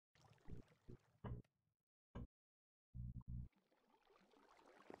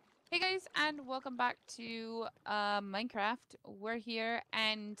Hey guys, and welcome back to Minecraft. We're here,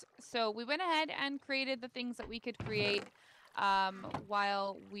 and so we went ahead and created the things that we could create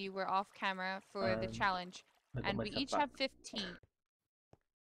while we were off camera for the And challenge, I got and we myself each back. have 15.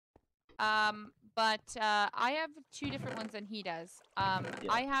 But I have two different ones than he does. Yeah,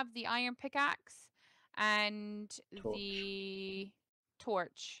 I have the iron pickaxe and torch. the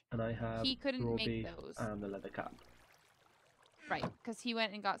torch. And I have He couldn't raw make beef those. and the leather cap. Right, because he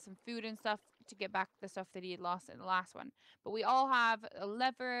went and got some food and stuff to get back the stuff that he had lost in the last one. But we all have a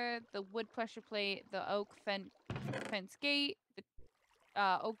lever, the wood pressure plate, the oak fence gate, the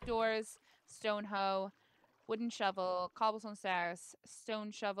oak doors, stone hoe, wooden shovel, cobblestone stairs,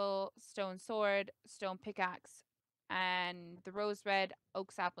 stone shovel, stone sword, stone pickaxe, and the rose red,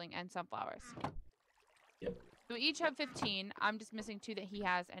 oak sapling, and sunflowers. Yep. So we each have 15. I'm just missing 2 that he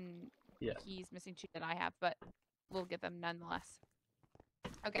has, and Yeah. he's missing 2 that I have, but we'll get them nonetheless.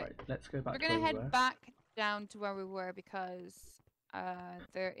 Okay. Right, let's go back We're to gonna where we were. head back down to where we were because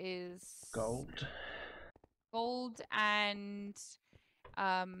there is Gold. and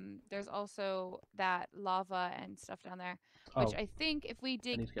there's also that lava and stuff down there, which Oh, I think if we I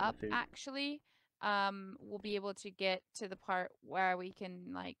dig need to get up my food. actually we'll be able to get to the part where we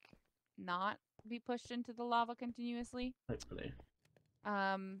can like not be pushed into the lava continuously. Hopefully.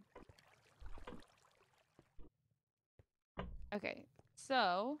 Okay,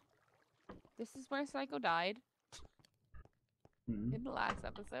 so this is where Psycho died in the last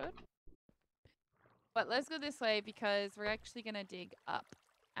episode. But let's go this way because we're actually going to dig up.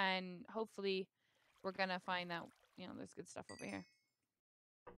 And hopefully we're going to find that, there's good stuff over here.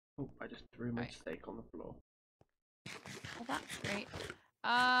 Oh, I just threw my steak on the floor. Well, that's great.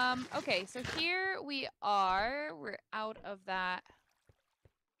 Okay, so here we are. We're out of that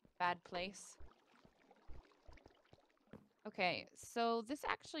bad place. Okay, so this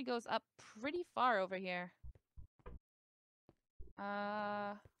actually goes up pretty far over here.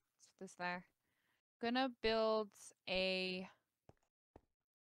 What's this there? Gonna build a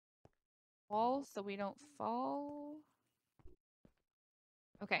wall so we don't fall.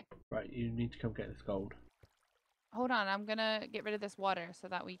 Okay. Right, you need to come get this gold. Hold on, I'm gonna get rid of this water so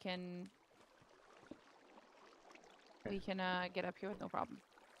that we can get up here with no problem.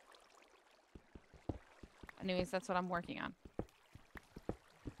 Anyways, that's what I'm working on.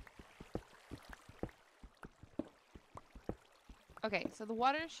 Okay, so the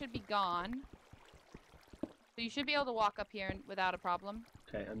water should be gone. So you should be able to walk up here without a problem.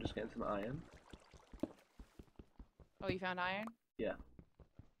 Okay, I'm just getting some iron. Oh, you found iron? Yeah.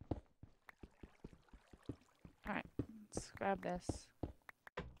 Alright, let's grab this.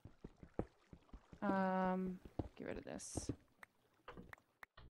 Get rid of this.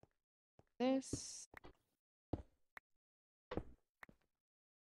 This.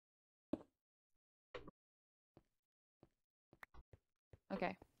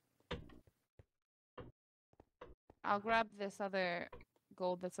 Okay. I'll grab this other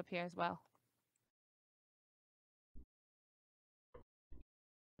gold that's up here as well.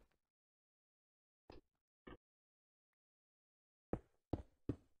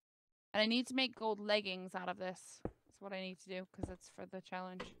 And I need to make gold leggings out of this. That's what I need to do because it's for the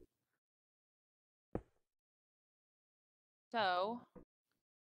challenge. So,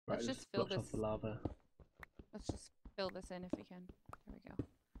 Right, let's just fill this. Off the lava. Let's just fill this in if we can. There we go.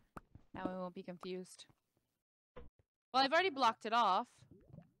 Now we won't be confused. Well, I've already blocked it off.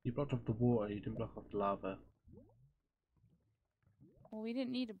 You blocked off the water, you didn't block off the lava. Well, we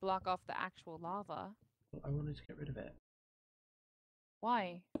didn't need to block off the actual lava. Well, I wanted to get rid of it.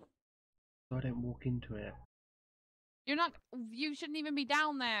 Why? So I don't walk into it. You shouldn't even be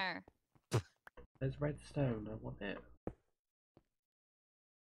down there. There's redstone, I want it.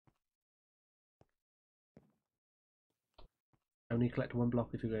 Only collect 1 block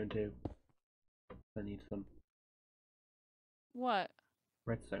if you're going to. I need some. What?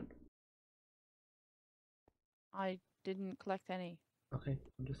 Redstone. I didn't collect any. Okay,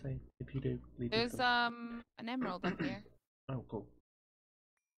 I'm just saying, if you do, leave There's some. an emerald up here. Oh, cool.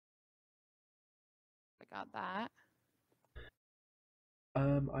 I got that.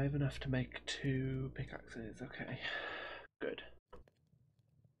 I have enough to make 2 pickaxes, okay. Good.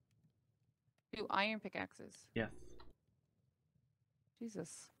 2 iron pickaxes. Yes.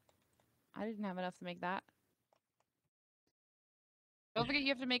 Jesus. I didn't have enough to make that. Don't forget you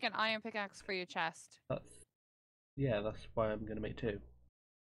have to make an iron pickaxe for your chest. That's why I'm gonna make 2.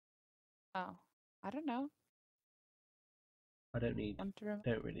 Oh. I don't know. I don't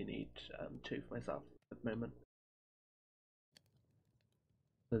really need 2 for myself at the moment.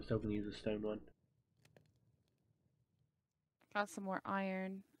 So I'm still gonna use a stone one. Got some more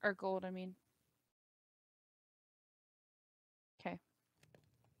iron. Or gold, I mean. Okay.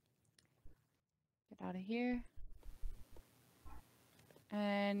 Get out of here.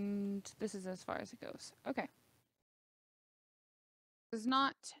 And this is as far as it goes. Okay. There's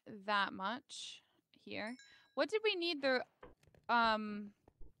not that much here. What did we need the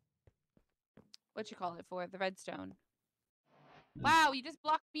what you call it for? The redstone. Wow, you just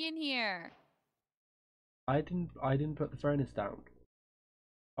blocked me in here. I didn't put the furnace down.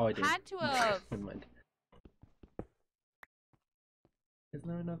 Oh, I did. Had to have. Never mind. Isn't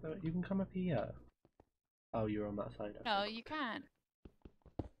there another? You can come up here. Oh, you're on that side. No, you can't.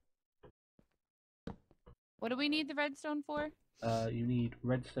 What do we need the redstone for? You need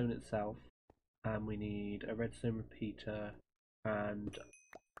redstone itself, and we need a redstone repeater and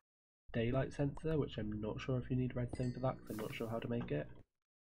daylight sensor, which I'm not sure if you need redstone for that, because I'm not sure how to make it.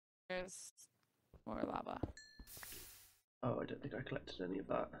 There's more lava. Oh, I don't think I collected any of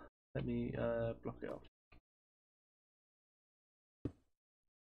that. Let me block it off.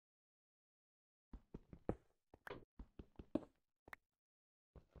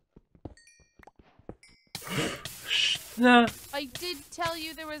 No. I did tell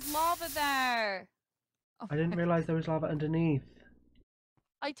you there was lava there. Oh, I didn't realize there was lava underneath.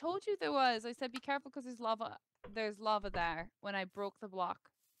 I told you there was. I said be careful because there's lava. There's lava there when I broke the block.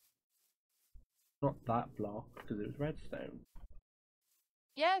 Not that block, because it was redstone.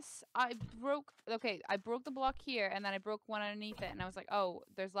 Yes, I broke. Okay, I broke the block here, and then I broke one underneath it, and I was like, "Oh,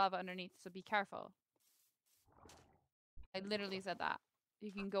 there's lava underneath, so be careful." I literally said that.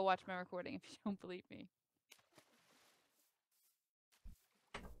 You can go watch my recording if you don't believe me.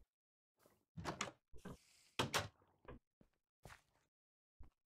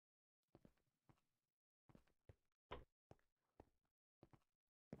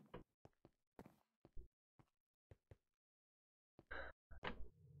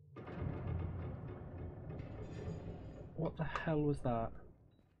 What the hell was that?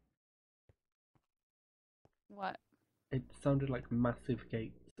 What? It sounded like massive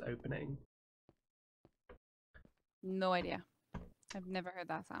gates opening. No idea. I've never heard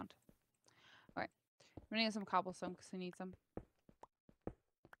that sound. All right, we're gonna get some cobblestone because we need some.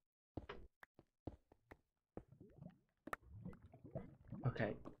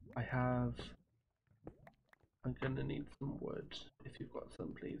 Okay, I'm gonna need some wood, if you've got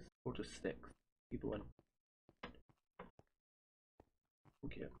some, please. Or just sticks, either one.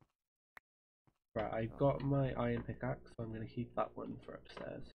 Thank you. Right, I got my iron pickaxe, so I'm gonna keep that one for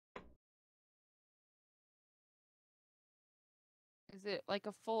upstairs. Is it like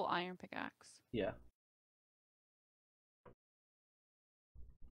a full iron pickaxe? Yeah.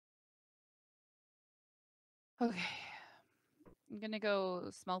 Okay. I'm gonna go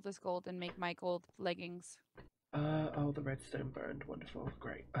smelt this gold and make my gold leggings. Oh, the redstone burned. Wonderful.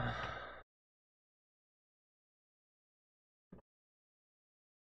 Great.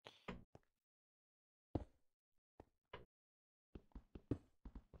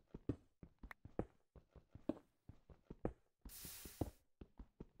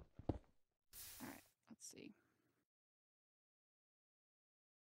 Alright, let's see.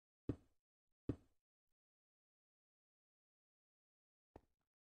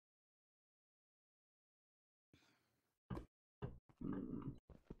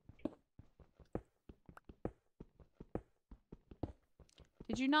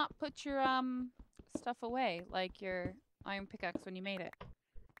 Did you not put your stuff away, like your iron pickaxe when you made it?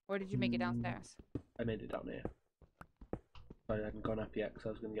 Or did you make it downstairs? I made it down here. I hadn't gone up yet because I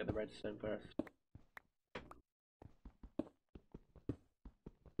was going to get the redstone first.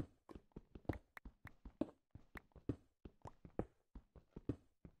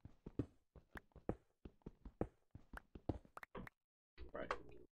 Right.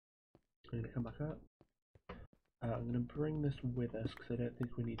 I'm going to come back up. I'm going to bring this with us because I don't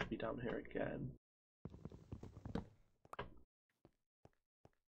think we need to be down here again.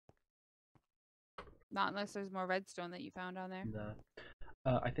 Not unless there's more redstone that you found down there. No.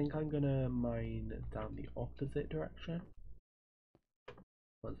 I think I'm going to mine down the opposite direction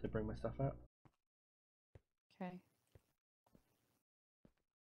once I bring my stuff up. Okay.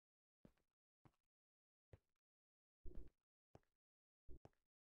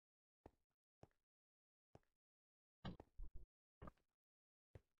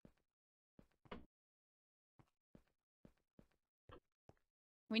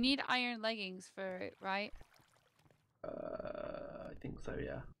 We need iron leggings for it, right? I think so,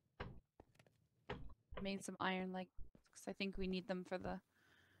 yeah. Made some iron leggings because I think we need them for the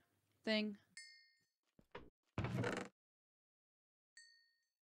thing.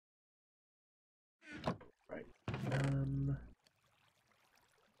 Right.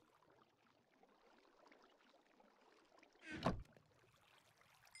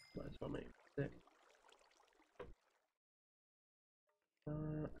 I'll make 6.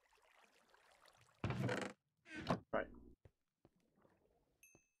 Right.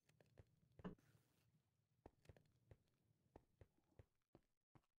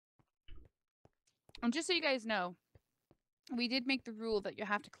 And just so you guys know, we did make the rule that you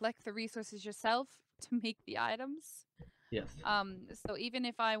have to collect the resources yourself to make the items. Yes. So even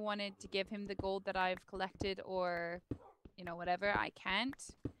if I wanted to give him the gold that I've collected or, you know, whatever, I can't.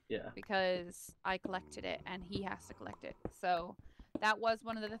 Yeah. Because I collected it and he has to collect it. So that was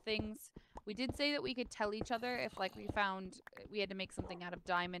one of the things. We did say that we could tell each other if, like, we found we had to make something out of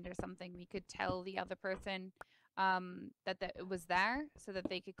diamond or something, we could tell the other person that it was there so that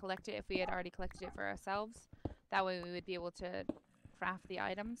they could collect it if we had already collected it for ourselves. That way we would be able to craft the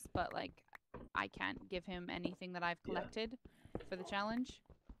items. But, like, I can't give him anything that I've collected for the challenge.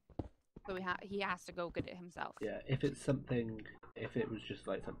 So he has to go get it himself. Yeah, if it was just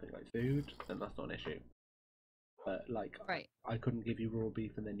like something like food, then that's not an issue. But like, right. I couldn't give you raw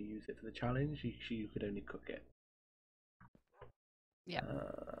beef and then you use it for the challenge. You could only cook it. Yeah.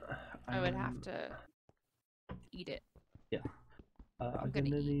 I would have to eat it. Yeah. I'm gonna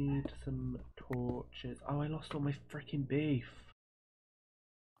need some torches. Oh, I lost all my freaking beef.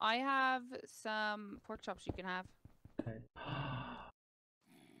 I have some pork chops you can have. Okay.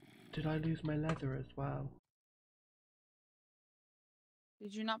 Did I lose my leather as well?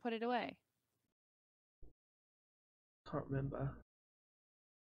 Did you not put it away? Can't remember.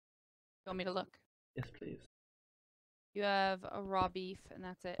 You want me to look? Yes, please. You have a raw beef, and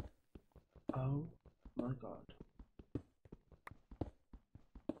that's it. Oh my god.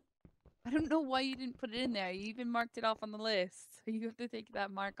 I don't know why you didn't put it in there. You even marked it off on the list. So you have to take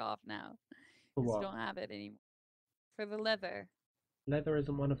that mark off now. For what? You don't have it anymore. For the leather. Leather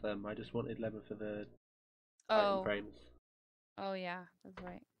isn't one of them. I just wanted leather for the iron frames. Oh yeah, that's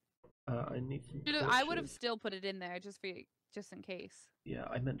right. I need some torches. I would have still put it in there just in case. Yeah,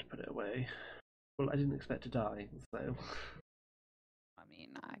 I meant to put it away. Well, I didn't expect to die, so. I mean,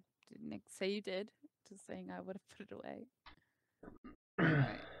 I didn't say you did. Just saying I would have put it away.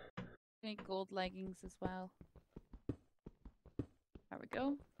 Alright. Make gold leggings as well. There we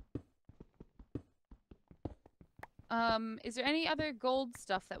go. Is there any other gold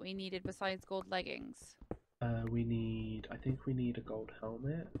stuff that we needed besides gold leggings? I think we need a gold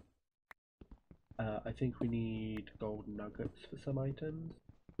helmet. I think we need gold nuggets for some items.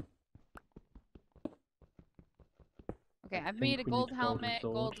 Okay, I've made a gold helmet,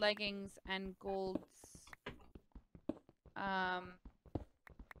 gold leggings, and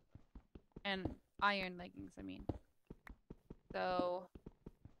and iron leggings, I mean. So,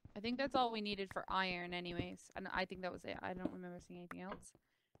 I think that's all we needed for iron anyways. And I think that was it. I don't remember seeing anything else.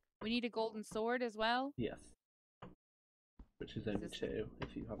 We need a golden sword as well. Yes. Which is only 2,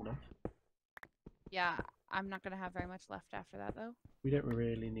 if you have enough. Yeah, I'm not going to have very much left after that, though. We don't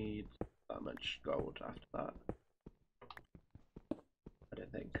really need that much gold after that. I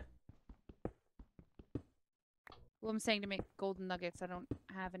don't think. Well, I'm saying to make golden nuggets. I don't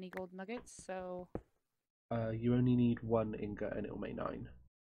have any golden nuggets, so... You only need 1 ingot and it'll make 9.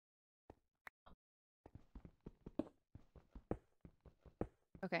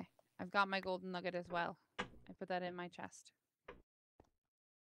 Okay, I've got my golden nugget as well. I put that in my chest.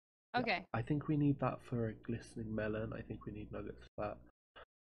 Okay. Yeah, I think we need that for a glistening melon. I think we need nuggets for that.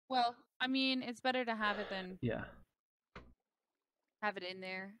 Well, I mean, it's better to have it than have it in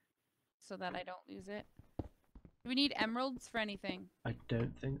there so that I don't lose it. Do we need emeralds for anything? I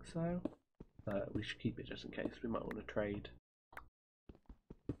don't think so. We should keep it just in case. We might want to trade.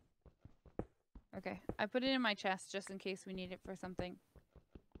 Okay, I put it in my chest just in case we need it for something.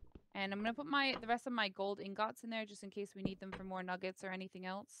 And I'm going to put the rest of my gold ingots in there just in case we need them for more nuggets or anything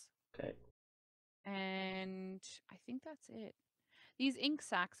else. Okay. And I think that's it. These ink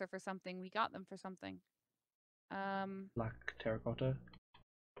sacks are for something. We got them for something. Black terracotta?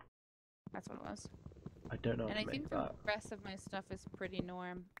 That's what it was. I don't know how to make that. And I think the rest of my stuff is pretty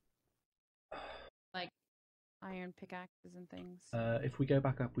norm. Like iron pickaxes and things. If we go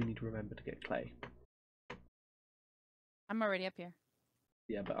back up, we need to remember to get clay. I'm already up here.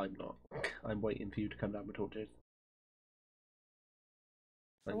 Yeah, but I'm not. I'm waiting for you to come down with torches.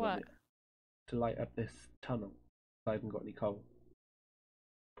 For what? To light up this tunnel. I haven't got any coal.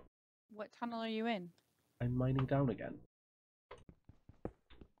 What tunnel are you in? I'm mining down again.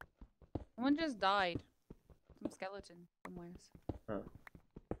 Someone just died. Some skeleton somewhere. Oh.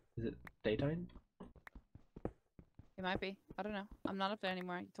 Is it daytime? It might be. I don't know. I'm not up there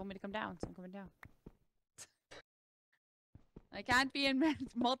anymore. You told me to come down, so I'm coming down. I can't be in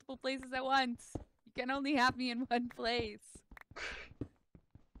multiple places at once. You can only have me in one place.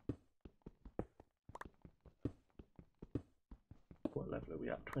 What level are we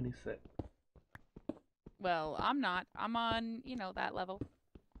at? 26. Well, I'm not. I'm on, that level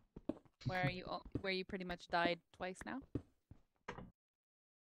where you pretty much died twice now.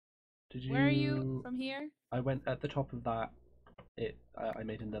 Did Where are you you... from here? I went at the top of that. I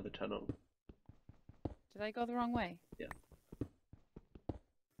made another tunnel. Did I go the wrong way? Yeah.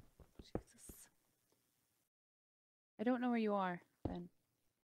 Jesus. I don't know where you are, then.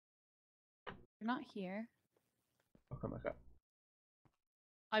 You're not here. I'll come back up.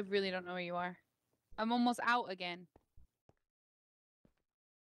 I really don't know where you are. I'm almost out again.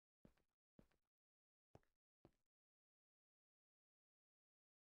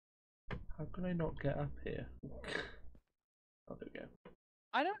 How can I not get up here? Oh, there we go.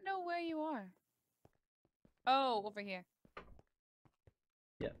 I don't know where you are. Oh, over here.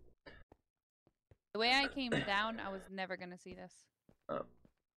 Yeah. The way I came down, I was never going to see this. Oh.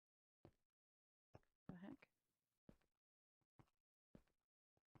 The heck?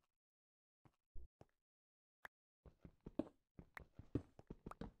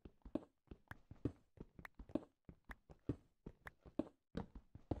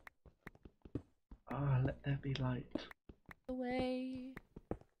 Ah, let there be light. The way.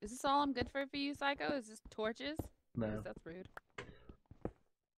 Is this all I'm good for you, Psycho? Is this torches? No. Because that's rude.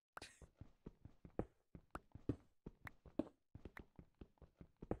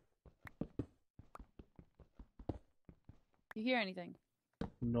 You hear anything?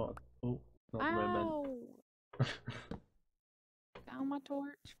 Not. Oh, not the moment. Ow! Down my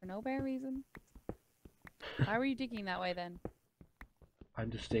torch for no bare reason. Why were you digging that way then?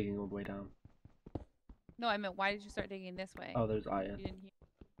 I'm just digging all the way down. No, I meant why did you start digging this way? Oh, there's iron. You didn't hear.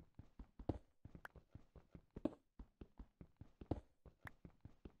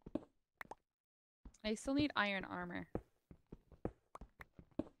 I still need iron armor.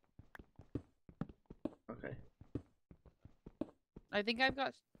 Okay. I think I've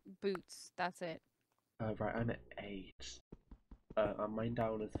got boots. That's it. Right, I'm at 8. I'll mine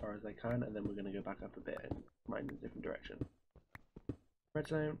down as far as I can, and then we're going to go back up a bit and mine in a different direction.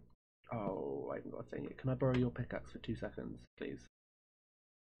 Redstone. Oh, I haven't got a thing. Can I borrow your pickaxe for 2 seconds, please?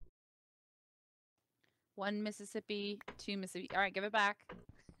 1 Mississippi, 2 Mississippi. All right, give it back.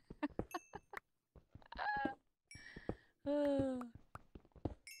 Kill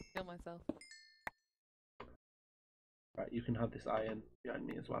myself. Right, you can have this iron behind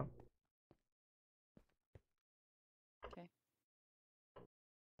me as well. Okay.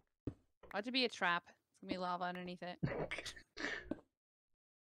 Ought to be a trap. It's gonna be lava underneath it.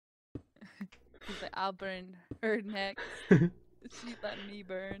 She's like, I'll burn her next. She's letting me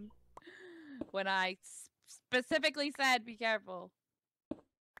burn. When I specifically said, be careful.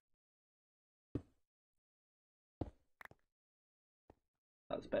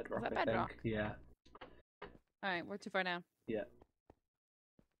 That's bedrock, Is that I bedrock? think. Yeah. Alright, we're too far down. Yeah.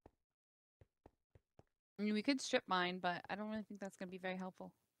 I mean, we could strip mine, but I don't really think that's gonna be very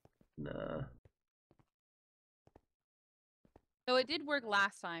helpful. Nah. So it did work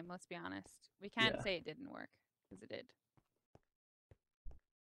last time, let's be honest. We can't Yeah. say it didn't work, because it did.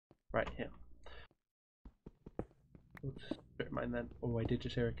 Right here. Oops, strip mine then. Oh, I did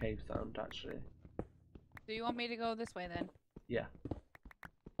just hear a cave sound actually. Do you want me to go this way then? Yeah.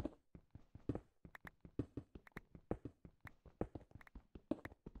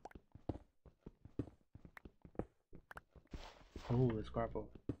 Oh, there's gravel.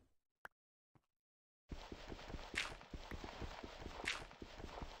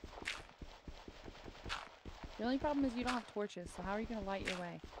 The only problem is you don't have torches, so how are you gonna light your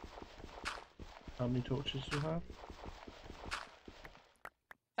way? How many torches do you have?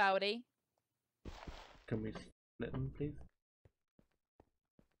 40. Can we split them, please?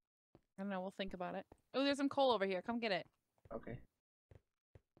 I don't know, we'll think about it. Oh, there's some coal over here. Come get it. Okay.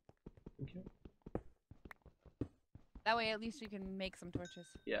 Thank you. That way at least you can make some torches.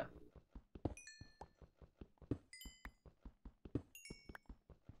 Yeah.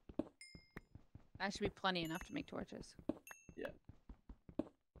 That should be plenty enough to make torches. Yeah.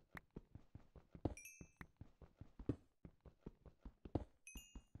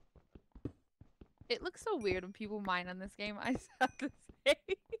 It looks so weird when people mine on this game, I just have to say.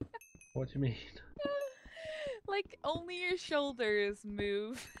 What do you mean? Like, only your shoulders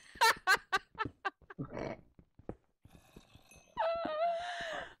move.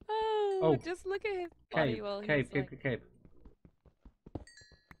 Oh, just look at his body Cave, while cave, he's like... cave.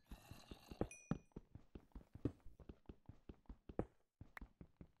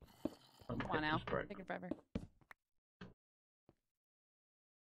 Come on now, taking forever.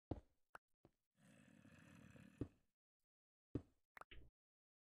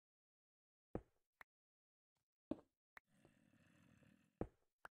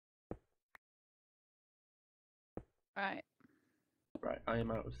 Right. Right, I am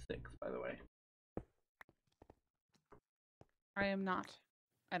out of sticks, by the way. I am not.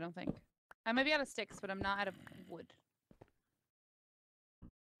 I don't think. I might be out of sticks, but I'm not out of wood.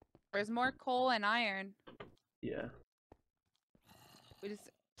 There's more coal and iron. Yeah.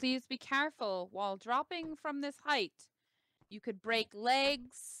 Please be careful while dropping from this height. You could break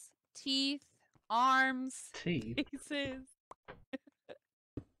legs, teeth, arms, Teeth? faces.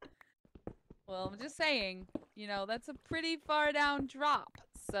 Well, I'm just saying, you know, that's a pretty far down drop.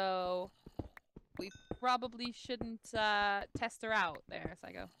 So we probably shouldn't test her out there,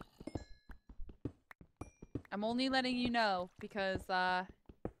 Psycho. I'm only letting you know because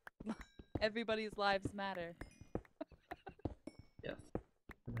everybody's lives matter. Yes.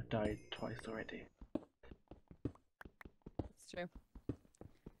 And I died twice already. It's true.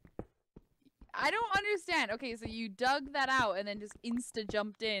 I don't understand. Okay, so you dug that out and then just insta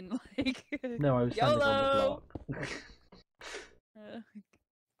jumped in, like No, I was standing on the block.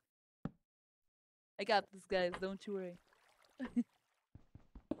 I got this, guys. Don't you worry.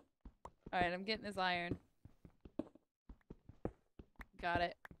 Alright, I'm getting this iron. Got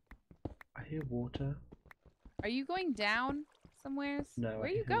it. I hear water. Are you going down somewheres? No, Where I are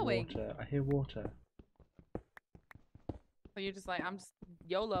you hear going? Water. I hear water. So you're just like, I'm just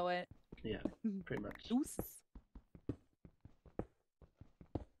YOLO it. Yeah, pretty much. Deuces.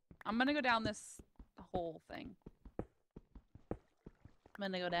 I'm gonna go down this whole thing. I'm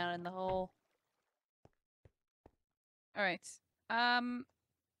gonna go down in the hole. Alright.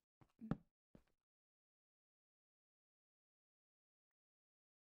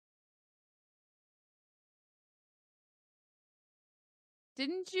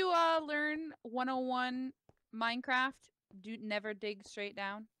 Didn't you learn 101 Minecraft? Never dig straight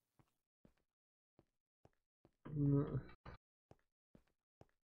down? Mm,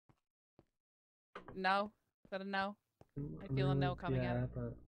 No? Is that a no? I feel a no coming yeah, out.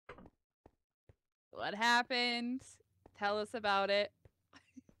 but What happened? Tell us about it.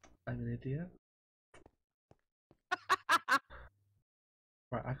 I'm an idiot.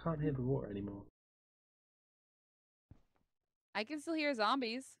 Right, I can't hear the water anymore. I can still hear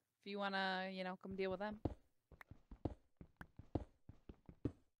zombies if you wanna, you know, come deal with them.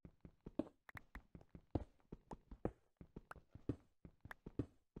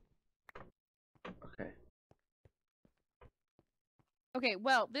 Okay. Okay,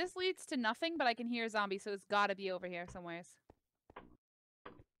 well, this leads to nothing, but I can hear zombies, so it's gotta be over here somewheres.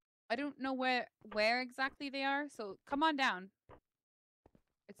 I don't know where exactly they are, so come on down.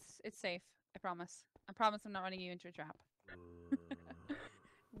 It's safe. I promise. I promise I'm not running you into a trap.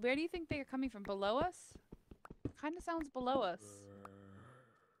 Where do you think they are coming from? Below us? Kind of sounds below us.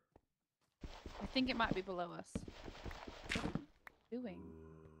 I think it might be below us. What are you doing?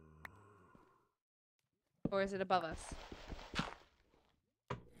 Or is it above us?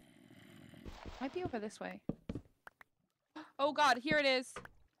 Might be over this way. Oh god, here it is!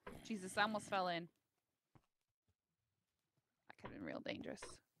 Jesus, I almost fell in. That could have been real dangerous.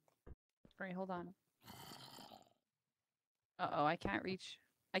 Alright, hold on. Uh-oh, I can't reach.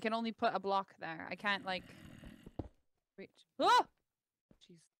 I can only put a block there. I can't, like, reach. Oh!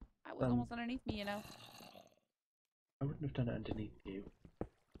 Jeez. That was almost underneath me, you know. I wouldn't have done it underneath you.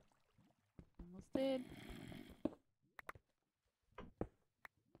 Almost did.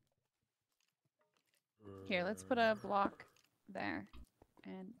 Here, let's put a block there.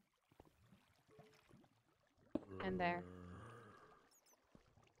 And there.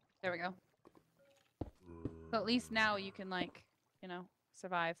 There we go. So at least now you can, like, you know,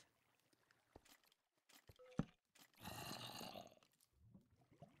 survive.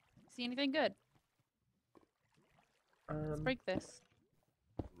 See anything good? Let's break this.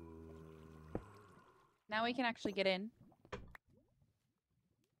 Now we can actually get in.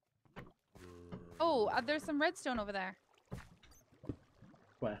 Oh, there's some redstone over there.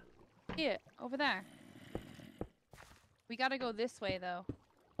 Where? Yeah, over there. We gotta go this way, though.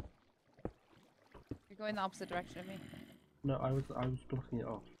 You're going the opposite direction of me. No, I was blocking it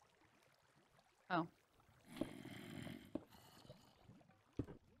off. Oh.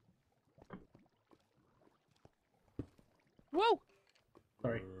 Whoa!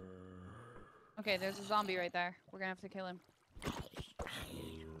 Sorry. Okay, there's a zombie right there. We're gonna have to kill him.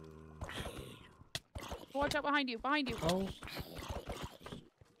 Watch out behind you! Behind you! Oh.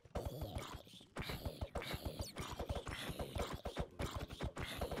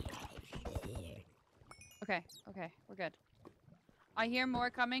 Okay, okay, we're good. I hear more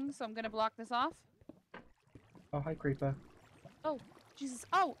coming, so I'm gonna block this off. Oh, hi, creeper. Oh, Jesus!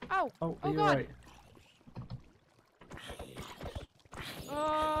 Oh, oh! Oh, oh are you God! alright?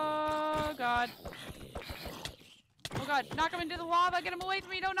 Oh God! god, knock him into the lava, get him away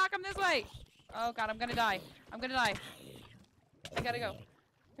from me, don't knock him this way! Oh god, I'm gonna die. I'm gonna die. I gotta go.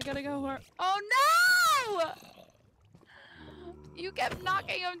 I gotta go. Oh no! You kept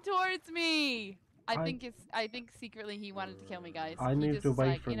knocking him towards me! I think secretly he wanted to kill me, guys. I He moved just was away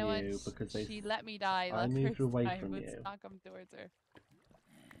like, from you know what? you because they. She let me die I the moved first away time. from Let's you. knock him towards her.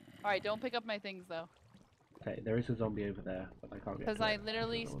 Alright, don't pick up my things though. Okay, there is a zombie over there, but I can't get. Because I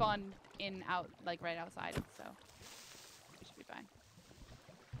literally spawned in out like right outside, so it should be fine.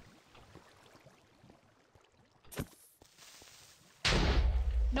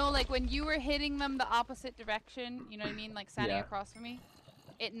 No, like when you were hitting them the opposite direction, you know what I mean? Like standing across from me,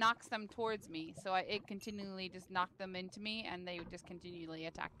 it knocks them towards me. So it continually just knocked them into me, and they just continually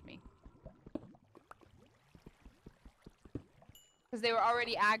attacked me. Because they were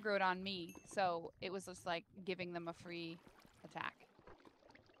already aggroed on me, so it was just like giving them a free attack.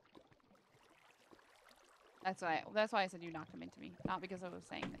 That's why I said you knocked them into me, not because I was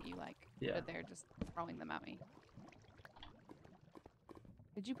saying that you like that they're just throwing them at me.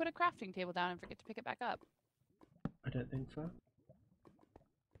 Did you put a crafting table down and forget to pick it back up? I don't think so.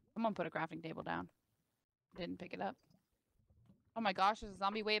 Someone put a crafting table down. Didn't pick it up. Oh my gosh, there's a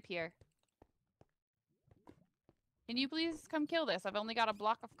zombie way up here. Can you please come kill this? I've only got a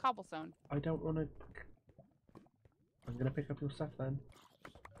block of cobblestone. I don't want to. I'm gonna pick up your stuff then.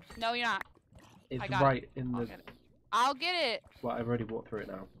 No, you're not. It's right in the. I'll get it. Well, I've already walked through it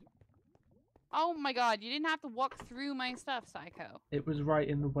now. Oh my god, you didn't have to walk through my stuff, Psycho. It was right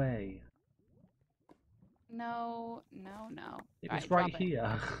in the way. No, no, no. It was right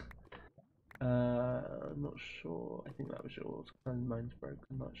here. I'm not sure. I think that was yours. Mine's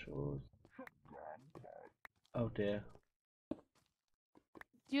broken, not yours. Oh dear.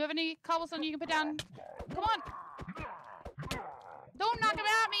 Do you have any cobblestone you can put down? Come on! Don't knock him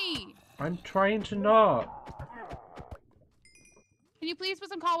at me! I'm trying to not. Can you please put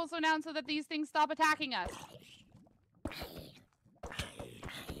some cobblestone down so that these things stop attacking us?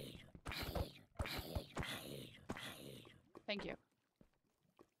 Thank you.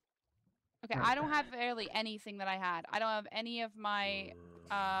 Okay, I don't have barely anything that I had. I don't have any of my,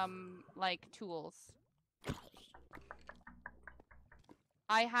 like, tools.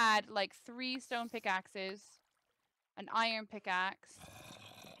 I had, like, 3 stone pickaxes, an iron pickaxe.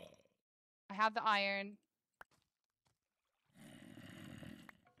 I have the iron.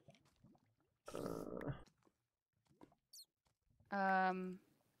 I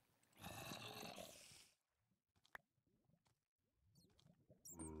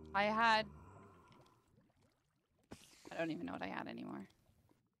don't even know what I had anymore.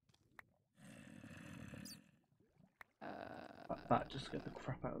 That just scared the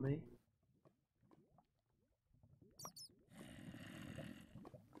crap out of me.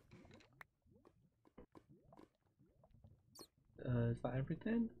 Is that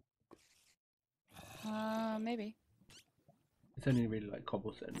everything? Maybe. It's only really like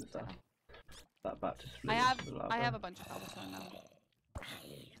cobblestone and stuff. That bat just flew into the lava. I have a bunch of cobblestone now.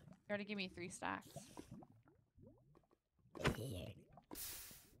 You already gave me 3 stacks.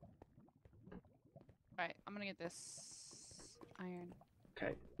 Alright, I'm gonna get this iron.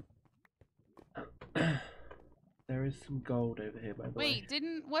 Okay. There is some gold over here, by the way. Wait,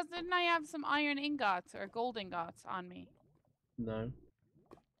 didn't I have some iron ingots or gold ingots on me? No.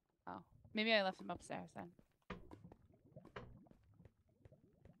 Oh, maybe I left them upstairs then.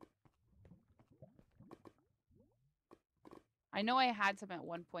 I know I had some at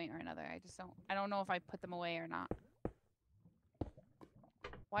one point or another. I don't know if I put them away or not.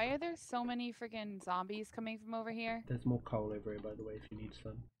 Why are there so many freaking zombies coming from over here? There's more coal over here, by the way, if you need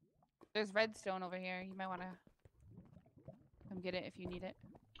some. There's redstone over here. You might want to come get it if you need it.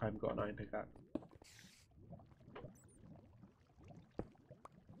 I haven't got an iron pickaxe.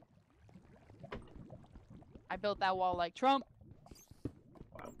 I built that wall like Trump.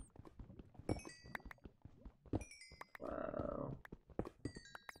 Wow. Wow.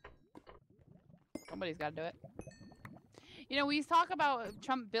 Somebody's got to do it. You know, we talk about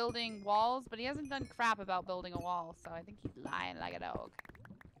Trump building walls, but he hasn't done crap about building a wall, so I think he's lying like a dog.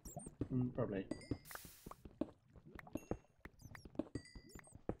 Probably.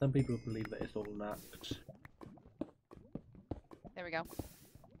 Some people believe that it's all an act. There we go.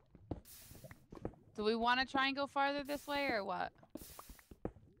 Do we want to try and go farther this way, or what?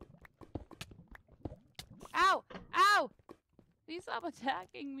 Ow! Ow! Please stop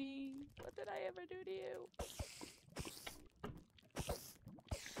attacking me. What did I ever do to you?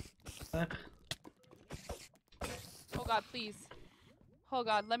 Oh god, please. Oh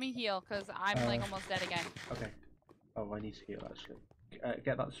god, let me heal, because I'm like almost dead again. Okay. Oh, I need to heal actually.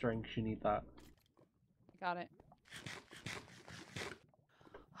 Get that string, 'cause you need that. Got it.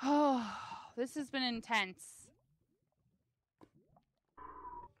 Oh, this has been intense.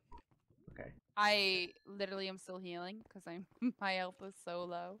 Okay. I literally am still healing because I'm my health is so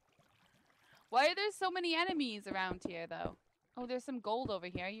low. Why are there so many enemies around here though? Oh, there's some gold over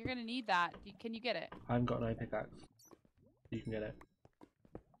here. You're gonna need that. Can you get it? I haven't got an pickaxe. You can get it.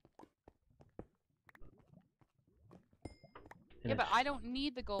 Yeah, but I don't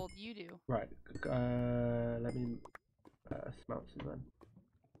need the gold. You do. Right. Let me smelt some then.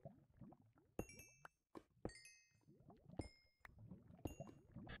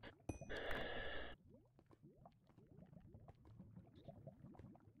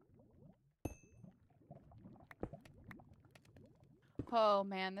 Oh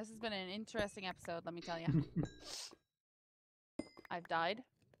man, this has been an interesting episode, let me tell you. I've died.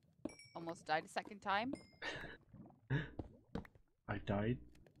 Almost died a second time. I died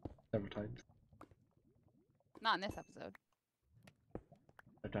several times. Not in this episode.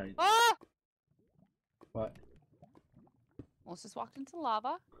 I died. Ah! What? Almost just walked into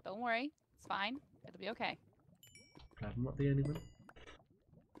lava. Don't worry. It's fine. It'll be okay. Glad I'm not the only one.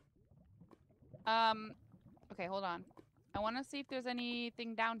 Okay, hold on. I want to see if there's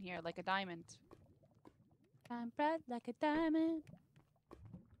anything down here, like a diamond. I'm bright like a diamond.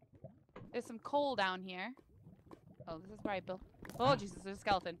 There's some coal down here. Oh, this is where I built. Oh, Jesus, there's a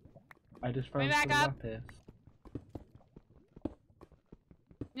skeleton. I just Bring found me back some up. lapis.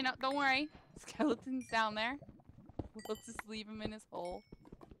 You know, don't worry. Skeleton's down there. We'll just leave him in his hole.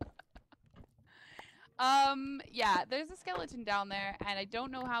 Yeah, there's a skeleton down there, and I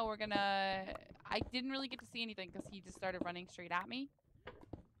don't know how we're gonna... I didn't really get to see anything because he just started running straight at me.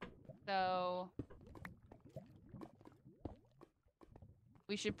 So...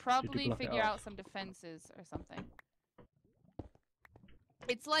 we should probably figure out some defenses or something.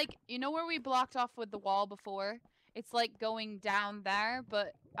 It's like, you know where we blocked off with the wall before? It's like going down there,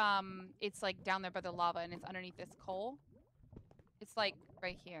 but it's like down there by the lava, and it's underneath this coal. It's like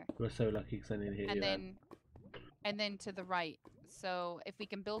right here. We're so lucky because I need to hit you then. And then to the right. So if we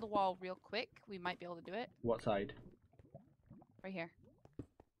can build a wall real quick, we might be able to do it. What side? Right here.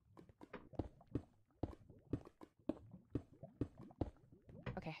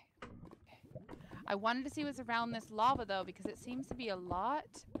 Okay. I wanted to see what's around this lava though, because it seems to be a lot,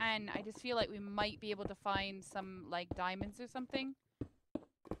 and I just feel like we might be able to find some like diamonds or something.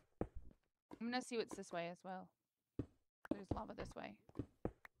 I'm gonna see what's this way as well. There's lava this way.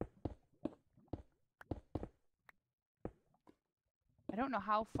 I don't know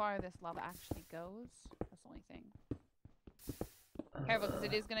how far this lava actually goes. That's the only thing. Careful, because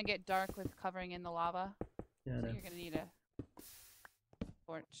it is going to get dark with covering in the lava. Yeah, so you're going to need a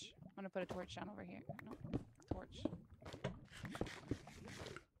torch. I'm going to put a torch down over here. No, torch.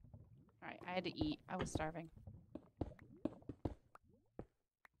 Alright, I had to eat. I was starving.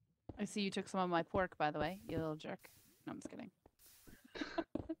 I see you took some of my pork, by the way, you little jerk. No, I'm just kidding.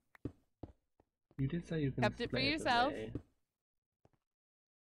 You did say you kept it for yourself.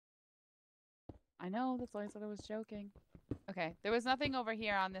 I know, that's why I said I was joking. Okay, there was nothing over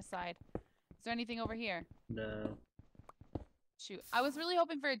here on this side. Is there anything over here? No. Shoot, I was really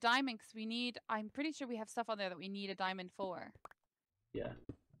hoping for a diamond because we need... I'm pretty sure we have stuff on there that we need a diamond for. Yeah.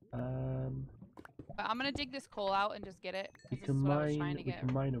 But I'm gonna dig this coal out and just get it. We This can is what I was mine. trying to We get.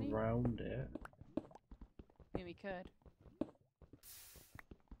 can mine Really? around it. Maybe we could.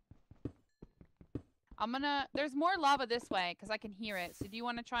 I'm gonna... There's more lava this way because I can hear it. So do you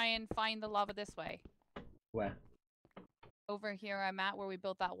want to try and find the lava this way? Where? Over here I'm at where we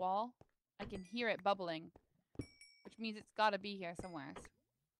built that wall. I can hear it bubbling. Which means it's gotta be here somewhere.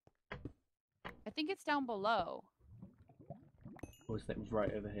 I think it's down below. Or is that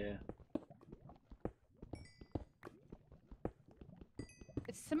right over here?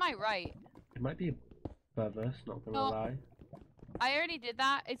 It's to my right. It might be above us, not gonna No. lie. I already did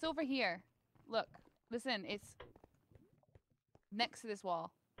that. It's over here. Look. Listen, it's next to this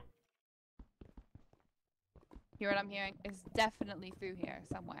wall. Hear what I'm hearing? It's definitely through here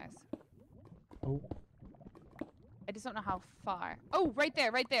somewhere. Oh. I just don't know how far. Oh, right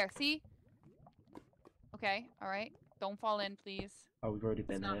there, right there. See? Okay, alright. Don't fall in, please. Oh, we've already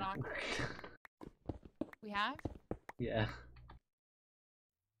been not here. We have? Yeah.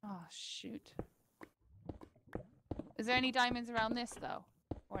 Oh, shoot. Is there any diamonds around this, though?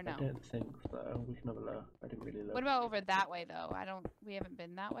 Or no? I don't think so. We can have a look. I didn't really look. What about over that way, though? We haven't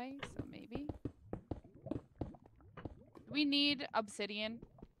been that way, so maybe. Do we need obsidian?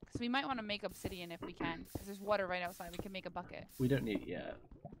 Because we might want to make obsidian if we can. Because there's water right outside. We can make a bucket. We don't need it yet.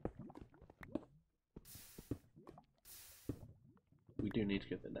 We do need to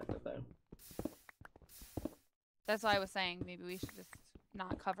go to the nether, though. That's why I was saying maybe we should just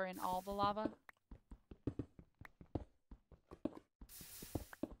not covering all the lava.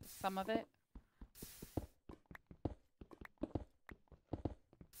 Some of it.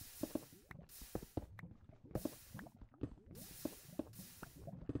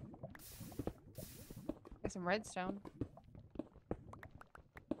 There's some redstone.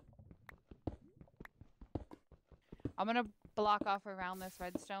 I'm gonna block off around this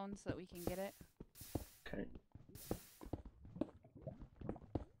redstone so that we can get it. Okay.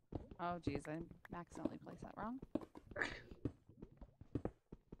 Oh geez, I accidentally placed that wrong.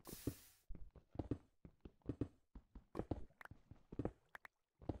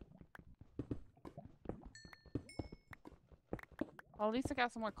 Well, at least I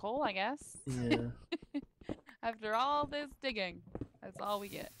got some more coal, I guess. Yeah. After all this digging, that's all we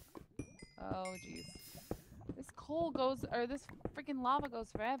get. Oh jeez. This coal goes, or this freaking lava goes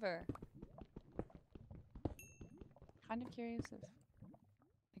forever. Kind of curious if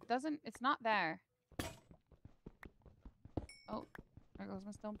it doesn't. It's not there. Oh, there goes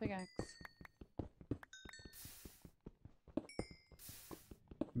my stone pickaxe.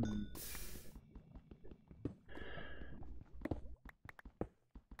 Hmm.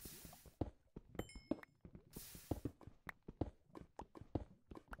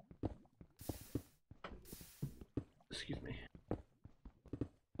 Excuse me.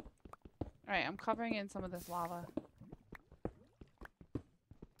 Alright, I'm covering in some of this lava.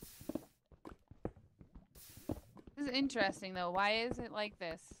 This is interesting though. Why is it like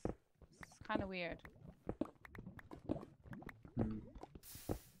this? It's kind of weird. Hmm.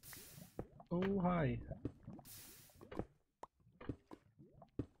 Oh, hi.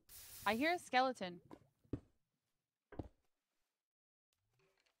 I hear a skeleton.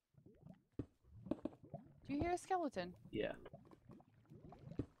 Do you hear a skeleton? Yeah.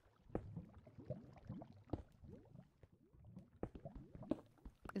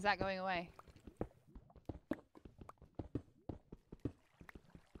 Is that going away?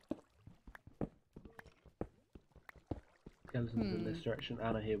 Skeletons in this direction,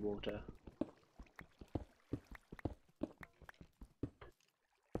 and I hear water.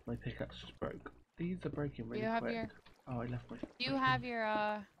 My pickaxe just broke. These are breaking really quick. Oh, I left my... Do you have your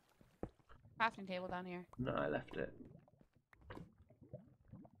crafting table down here? No, I left it.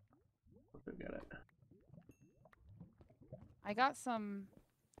 I'll go get it. I got some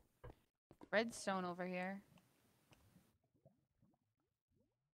redstone over here.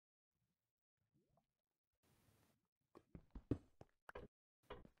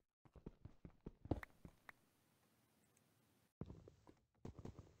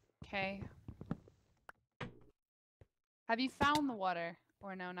 Okay. Have you found the water?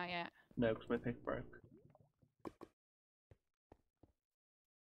 Or no, not yet? No, because my pick broke.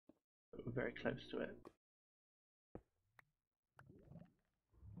 But we're very close to it.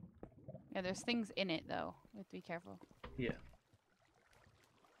 Yeah, there's things in it though. We have to be careful. Yeah.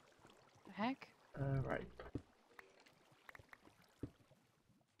 The heck? Right.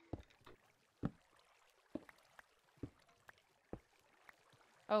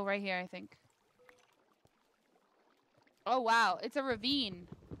 Oh, right here, I think. Oh, wow. It's a ravine.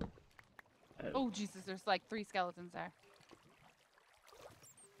 Oh, Jesus. There's like 3 skeletons there.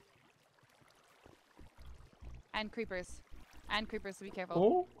 And creepers. And creepers, so be careful.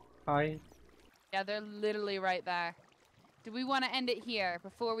 Oh, hi. Yeah, they're literally right there. Do we want to end it here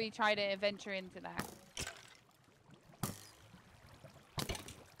before we try to venture into that?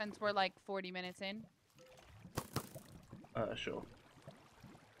 Since we're like 40 minutes in. Sure.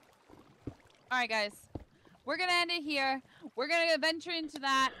 Alright, guys. We're gonna end it here. We're gonna venture into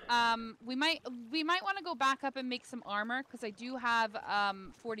that. We might want to go back up and make some armor, because I do have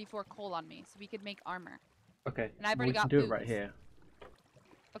 44 coal on me, so we could make armor. Okay. And I've already got do boots. it right here.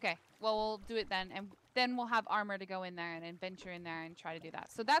 Okay. Well, we'll do it then, and then we'll have armor to go in there and then venture in there and try to do that.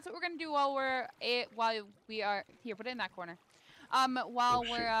 So that's what we're gonna do while we are here. Put it in that corner. While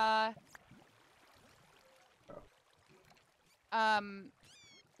we're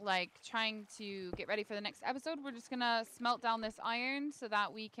like trying to get ready for the next episode, we're just gonna smelt down this iron so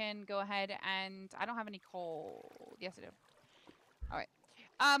that we can go ahead and I don't have any coal. Yes, I do. All right.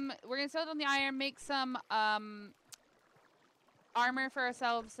 We're gonna smelt down the iron, make some armor for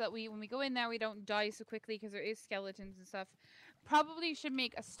ourselves so that when we go in there we don't die so quickly because there is skeletons and stuff. Probably should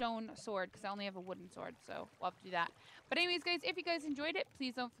make a stone sword because I only have a wooden sword, so we'll have to do that. But anyways, guys, if you guys enjoyed it,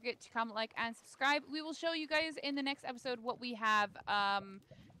 please don't forget to comment, like, and subscribe. We will show you guys in the next episode what we have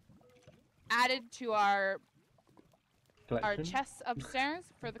added to our our collection. chests upstairs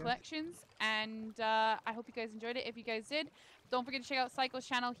for the Okay. collections, and I hope you guys enjoyed it. If you guys did, don't forget to check out Psycho's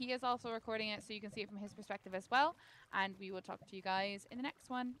channel. He is also recording it, so you can see it from his perspective as well. And we will talk to you guys in the next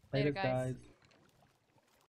one. Later, Later, guys. guys.